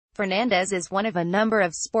Fernandes is one of a number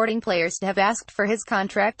of Sporting players to have asked for his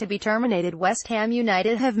contract to be terminated. West Ham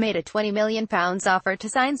United have made a £20 million offer to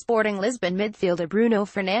sign Sporting Lisbon midfielder Bruno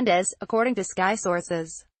Fernandes, according to Sky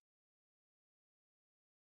sources.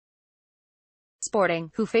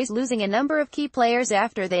 Sporting, who face losing a number of key players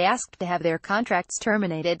after they asked to have their contracts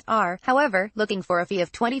terminated, are, however, looking for a fee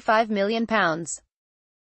of £25 million.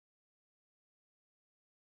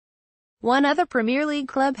 One other Premier League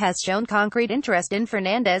club has shown concrete interest in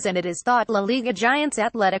Fernandes, and it is thought La Liga giants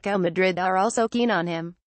Atletico Madrid are also keen on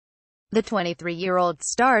him. The 23-year-old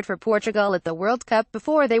starred for Portugal at the World Cup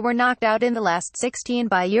before they were knocked out in the last 16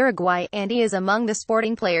 by Uruguay, and he is among the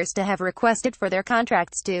Sporting players to have requested for their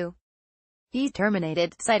contracts to be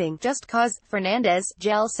terminated, citing "just cause." Fernandes,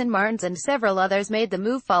 Gelson Martins and several others made the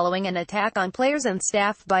move following an attack on players and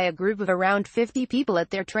staff by a group of around 50 people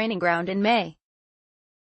at their training ground in May.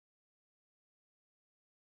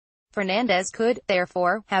 Fernandes could,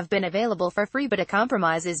 therefore, have been available for free, but a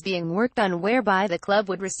compromise is being worked on whereby the club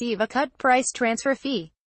would receive a cut-price transfer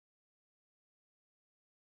fee.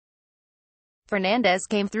 Fernandes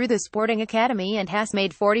came through the Sporting Academy and has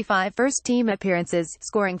made 45 first-team appearances,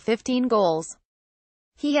 scoring 15 goals.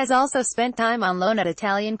 He has also spent time on loan at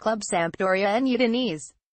Italian club Sampdoria and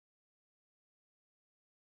Udinese.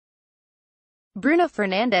 Bruno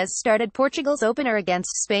Fernandes started Portugal's opener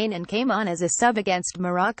against Spain and came on as a sub against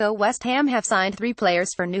Morocco. West Ham have signed 3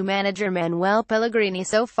 players for new manager Manuel Pellegrini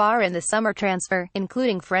so far in the summer transfer,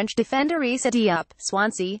 including French defender Issa Diop,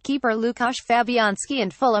 Swansea keeper Łukasz Fabianski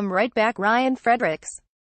and Fulham right-back Ryan Fredericks.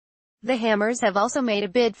 The Hammers have also made a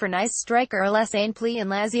bid for Nice striker Alassane Plea and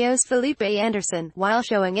Lazio's Felipe Anderson, while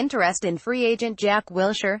showing interest in free agent Jack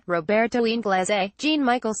Wilshere, Roberto Inglese,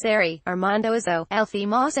 Jean-Michel Seri, Armando Izzo, Alfie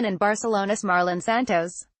Mawson and Barcelona's Marlon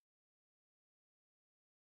Santos.